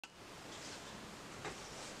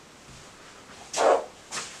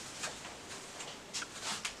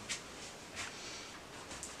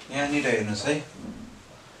यहाँनिर हेर्नुस् है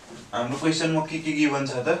हाम्रो क्वेशनमा के गिभन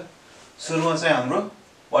छ त सुरुमा चाहिँ हाम्रो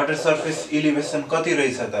वाटर सरफेस एलिभेसन कति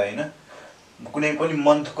रहेछ त हैन कुनै पनि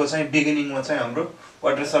मन्थको चाहिँ बिगिनिङमा चाहिँ हाम्रो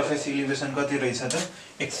वाटर सरफेस एलिभेसन कति रहेछ त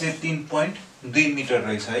 103.2 मिटर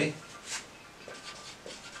रहेछ है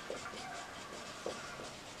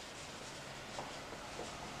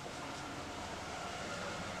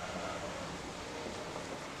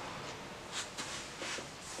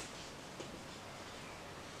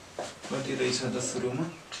कति रहेछ त सुरुमा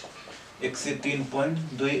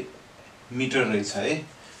 103.2 मिटर रहेछ है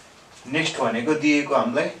नेक्स्ट भनेको दिएको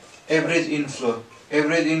हामीलाई एभरेज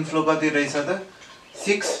इनफ्लो कति रहेछ त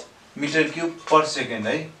 6 मिटर क्यूब पर सेकेन्ड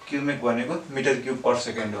है क्यूमेक भनेको मिटर क्यूब पर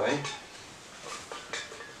सेकेन्ड हो है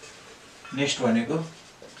नेक्स्ट भनेको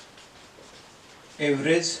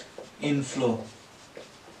एभरेज इनफ्लो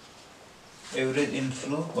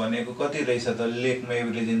भनेको कति रहेछ त लेकमा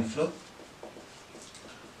average inflow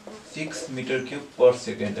 6 metre cube per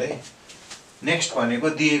second है नेक्स्ट भनेको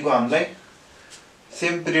दिएको हामीलाई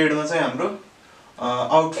सेम पिरियडमा चाहिँ हाम्रो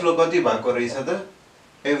आउटफ्लो कति भएको रहेछ त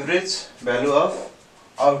एभरेज भ्यालु अफ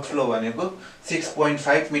आउटफ्लो भनेको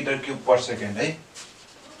 6.5 मिटर क्यूब पर सेकेन्ड है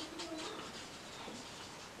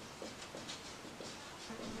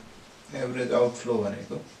एभरेज आउटफ्लो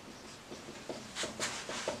भनेको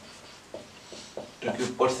मिटर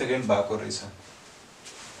क्यूब पर सेकेन्ड भएको रहेछ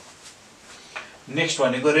नेक्स्ट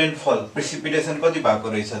भनेको रेनफल प्रेसिपिटेसन कति भएको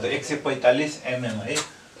रहेछ त 145 mm है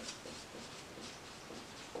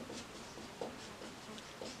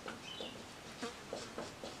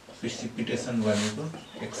प्रेसिपिटेसन भनेको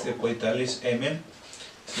 145 mm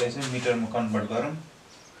यसलाई चाहिँ मिटरमा कन्भर्ट गरौँ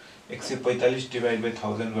 145 डिवाइड बाइ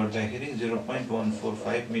 1000 गर्दाखेरि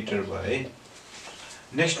 0.145 मिटर भयो है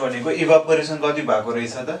नेक्स्ट भनेको इभापोरेसन कति भएको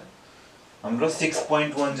रहेछ त हाम्रो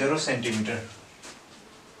 6.10 सेन्टिमिटर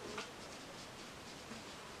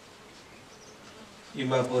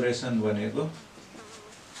इभापोरेसन भनेको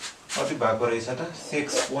कति भएको रहेछ त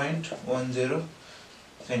 6.10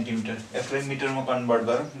 सेन्टिमिटर यसलाई मिटरमा कन्भर्ट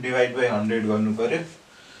गरौँ डिवाइड बाइ 100 गर्नु पर्यो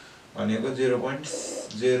भनेको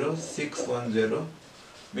 0.0610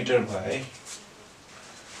 मिटर भयो है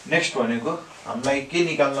नेक्स्ट भनेको हामीलाई के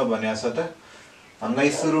निकाल्न भनेको छ त हामीलाई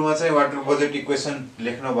सुरुमा चाहिँ वाटर बजेट इक्वेसन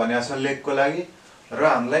लेख्न भनेको छ लेकको लागि र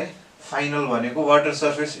हामीलाई फाइनल भनेको वाटर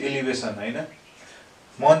सरफेस एलिभेसन हैन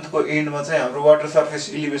मन्थको एन्डमा चाहिँ हाम्रो वाटर सरफेस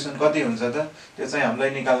एलिभेसन कति हुन्छ त त्यो चाहिँ हामीलाई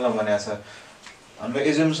निकाल्न भनेको छ हाम्रो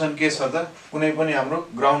एजम्पसन के छ त कुनै पनि हाम्रो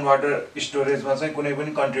ग्राउन्ड वाटर स्टोरेजमा चाहिँ कुनै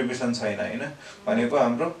पनि कन्ट्रिब्युसन छैन हैन भनेको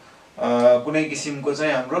हाम्रो कुनै किसिमको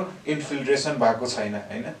चाहिँ हाम्रो इन्फिल्ट्रेसन भएको छैन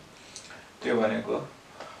हैन त्यो भनेको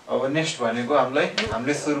अब नेक्स्ट भनेको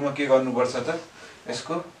हामीले सुरुमा के गर्नुपर्छ त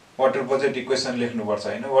यसको वाटर बजेट इक्वेसन लेख्नुपर्छ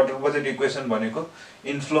हैन वाटर बजेट इक्वेसन भनेको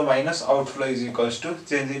inflow minus outflow is equals to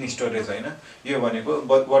change in storage हैन यो भनेको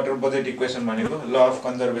वाटर बजेट इक्वेसन भनेको ल अफ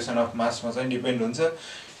कन्जर्भेसन अफ मासमा चाहिँ डिपेन्ड हुन्छ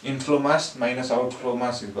inflow mass minus outflow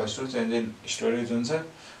mass equals to change in storage हुन्छ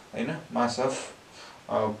हैन मास अफ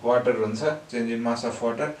वाटर हुन्छ change in mass of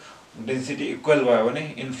water density equal भयो भने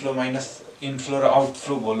इनफ्लो र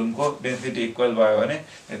आउटफ्लो भोल्युमको डेन्सिटी इक्वल भयो भने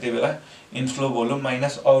त्यति बेला inflow volume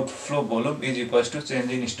minus outflow volume is equals to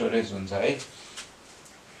change in storage हुन्छ है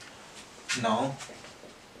now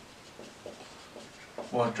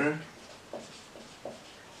water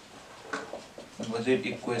budget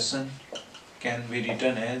equation can be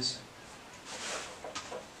written as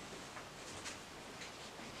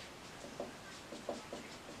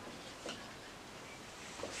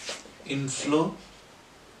inflow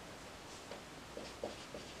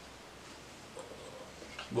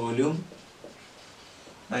volume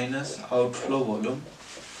minus outflow volume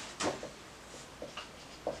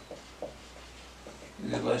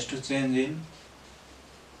is equals to change in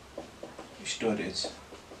storage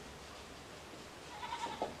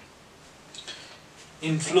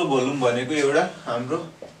inflow volume भनेको एउटा हाम्रो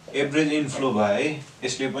average inflow भयो है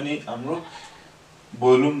यसले पनि हाम्रो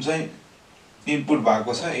भोल्युम चाहिँ इनपुट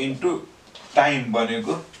भएको छ इन्टु टाइम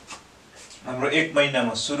भनेको हाम्रो एक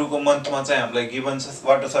महिनामा सुरुको मन्थमा चाहिँ हामीलाई गिभन छ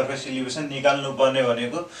वाटर सरफेस एलिभेसन निकाल्नु पर्ने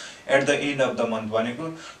भनेको at the and of the month भनेको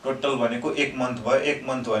टोटल भनेको एक मन्थ भयो एक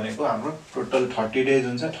मन्थ भनेको हाम्रो टोटल 30 डेज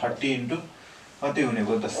हुन्छ 30 इन्टु कति हुने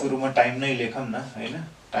भयो त सुरुमा टाइम नै लेखौँ न हैन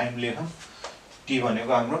टाइम लेखौँ टी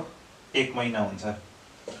भनेको हाम्रो एक महिना हुन्छ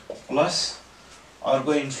प्लस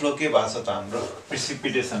अर्को इनफ्लो के भएको छ त हाम्रो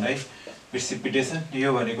प्रेसिपिटेसन है प्रेसिपिटेसन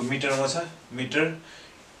यो भनेको मिटरमा छ मिटर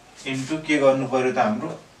इन्टु के गर्नु पर्यो त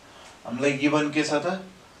हामीलाई गिभन के छ त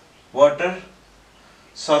वाटर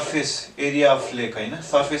सरफेस एरिया अफ लेक हैन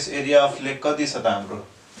सरफेस एरिया अफ लेक कति छ त हाम्रो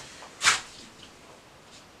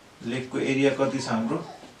लेकको एरिया कति छ हाम्रो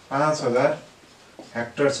 5000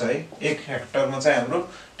 हेक्टर छ है। 1 हेक्टरमा चाहिँ हाम्रो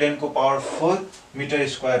 10 को पावर 4 मिटर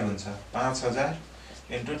स्क्वायर हुन्छ। 5000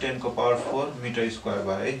 इन्टु 10 को पावर 4 मिटर स्क्वायर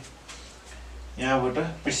भयो है। यहाँबाट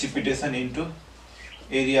प्रेसिपिटेसन इन्टु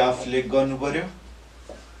एरिया अफ लेक गर्नु पर्यो।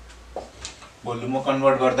 भोल्युममा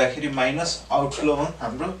कन्भर्ट गर्दाखेरि माइनस आउटफ्लोमा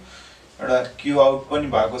हाम्रो एउटा क्यू आउट पनि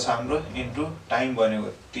भएको छ हाम्रो इन्टु टाइम भनेको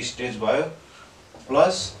 30 डेज भयो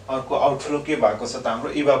प्लस अर्को आउटफ्लो के भएको छ त हाम्रो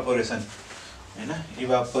इभापोरेसन हैन।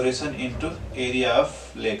 इभापोरेसन इन्टु एरिया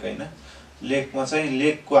अफ लेक हैन। लेकमा चाहिँ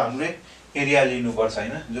लेकको हामीले एरिया लिनुपर्छ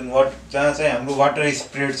हैन। जुन जहाँ चाहिँ हाम्रो वाटर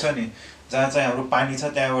स्प्रेड छ नि, जहाँ चाहिँ हाम्रो पानी छ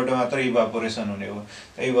त्यहाँबाट मात्र इभापोरेसन हुने हो।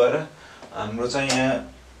 त्यही भएर हाम्रो चाहिँ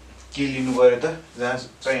यहाँ के लिनु पर्यो त, जहाँ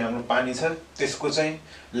चाहिँ हाम्रो पानी छ त्यसको चाहिँ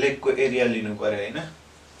लेकको एरिया लिनु पर्यो हैन।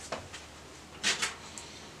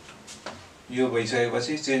 यो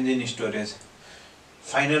भइसकेपछि change in storage,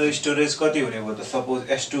 final storage कति हुने भयो त, सपोज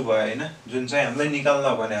S2 भयो हैन, जुन चाहिँ हामीलाई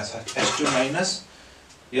निकाल्न भनेको छ। S2 माइनस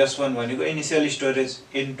S1 भनेको इनिशियल स्टोरेज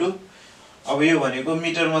इन्टु, अब यो भनेको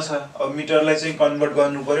मिटरमा छ, अब मिटरलाई चाहिँ कन्भर्ट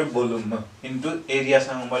गर्नु पर्यो भोल्युममा इन्टु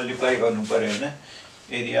एरियासँग मल्टिप्लाई गर्नु पर्यो हैन।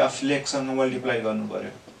 एरिया अफ लेकसँग मल्टिप्लाई गर्नु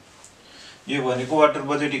पर्यो। यो भनेको वाटर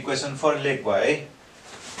बजेट इक्वेसन फर लेक भयो है।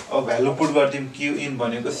 अब भ्यालु पुट गर्दिम, क्यू इन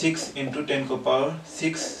भनेको 6 इन्टु 10 को पावर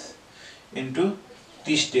 6 इन्टु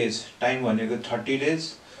 30 डेज, टाइम भनेको 30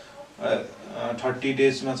 डेज। 30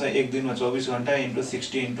 डेजमा चाहिँ एक दिनमा 24 घण्टा इन्टु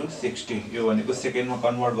 60 इन्टु 60, यो भनेको सेकेन्डमा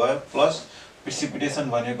कन्भर्ट भयो। प्लस प्रेसिपिटेसन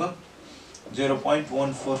भनेको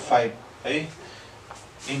 0.145 है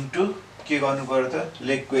इन्टु के गर्नु पर्यो त,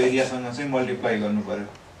 लेकको एरियासँग चाहिँ मल्टिप्लाई गर्नु पर्यो।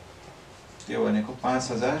 त्यो भनेको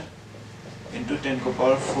 5000 इन्टु 10 को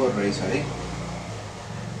पावर 4 रहेछ है।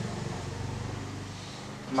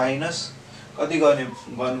 माइनस कति गर्नु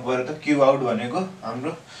पर्यो त, क्यू आउट भनेको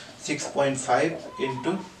हाम्रो 6.5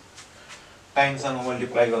 इन्टु टाइमसँग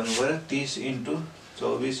मल्टिप्लाई गर्नु पर्यो। 30 इन्टु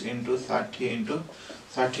 24 इन्टु 60 इन्टु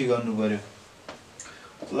 60 गर्नु पर्यो।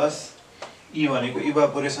 प्लस ई भनेको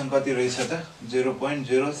इभापोरेसन कति रहेछ त,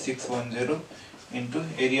 0.0610 इन्टु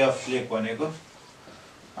एरिया अफ लेक भनेको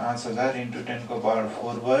 5000 इन्टु 10 को पावर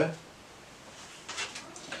 4 भयो।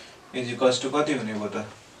 इजिकल्स टु कति हुने भयो त,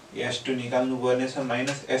 S2 निकाल्नु पर्ने छ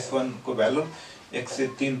माइनस S1 को भ्यालु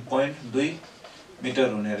 103.2 मिटर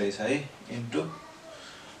हुने रहेछ है इन्टु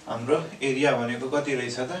हाम्रो एरिया भनेको कति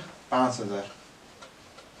रहेछ त, 5000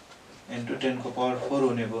 इन्टु 10 को पावर 4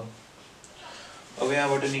 हुने भयो। अब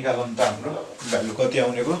यहाँबाट निकालौँ त हाम्रो भ्यालु कति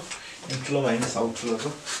आउने भयो, inflow minus आउटफ्लोको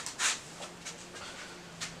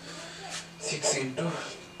 6 into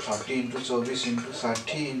 30 into 24 into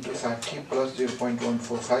 60 into 60 plus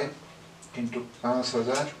 0.145 into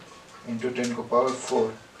 5000 into 10 को power 4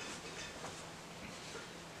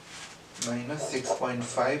 minus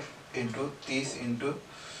 6.5 into 30 into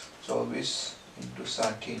 24 into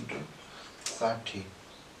 60 into 60।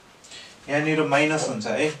 यहाँनिर माइनस हुन्छ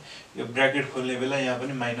है, यो ब्र्याकेट खोल्ने बेला यहाँ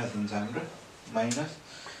पनि माइनस हुन्छ हाम्रो। माइनस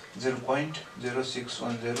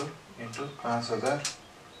 0.0610 इन्टु 5000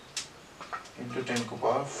 इन्टु 10 को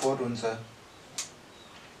पावर 4 हुन्छ।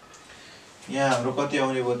 यहाँ हाम्रो कति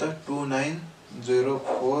आउने भयो त,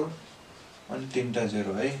 2904 अनि 3टा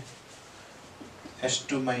 0 है।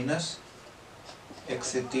 S2 माइनस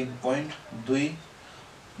 103.2,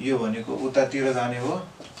 यो भनेको उतातिर जाने हो,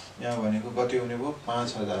 यहाँ भनेको कति हुने भयो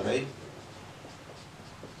 5000 है।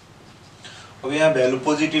 अब यहाँ भ्यालु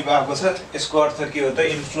पोजिटिभ आएको छ, यसको अर्थ के हो त,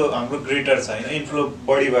 इन्फ्लो हाम्रो ग्रेटर छ हैन। इन्फ्लो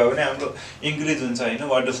बढी भयो भने हाम्रो इन्क्रिज हुन्छ हैन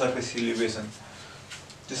वाटर सर्फेस एलिभेसन।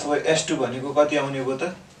 त्यसो भए S2 भनेको कति आउने भयो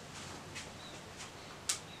त,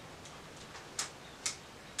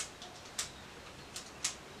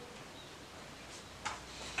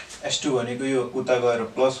 S2 भनेको यो उता गएर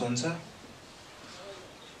प्लस हुन्छ।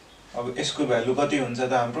 अब यसको भ्यालु कति हुन्छ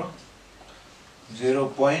त हाम्रो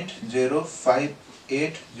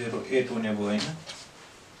 0.05808 हुने भयो हैन।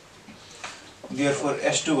 देयरफोर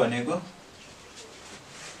S2 भनेको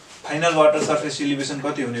फाइनल वाटर सर्फेस एलिभेसन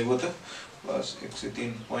कति हुने भयो त, प्लस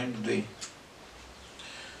 103.2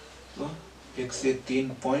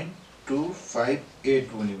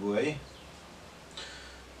 103.258 हुने भयो है।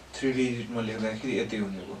 3 डिजिटमा लेख्दाखेरि यति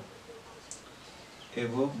हुने भयो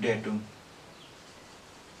एबोभ डेटुम।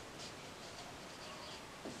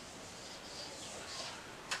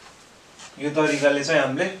 यो तरिकाले चाहिँ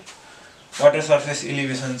हामीले वाटर सर्फेस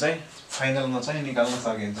एलिभेसन चाहिँ फाइनलमा चाहिँ निकाल्न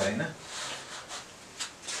सकिन्छ हैन।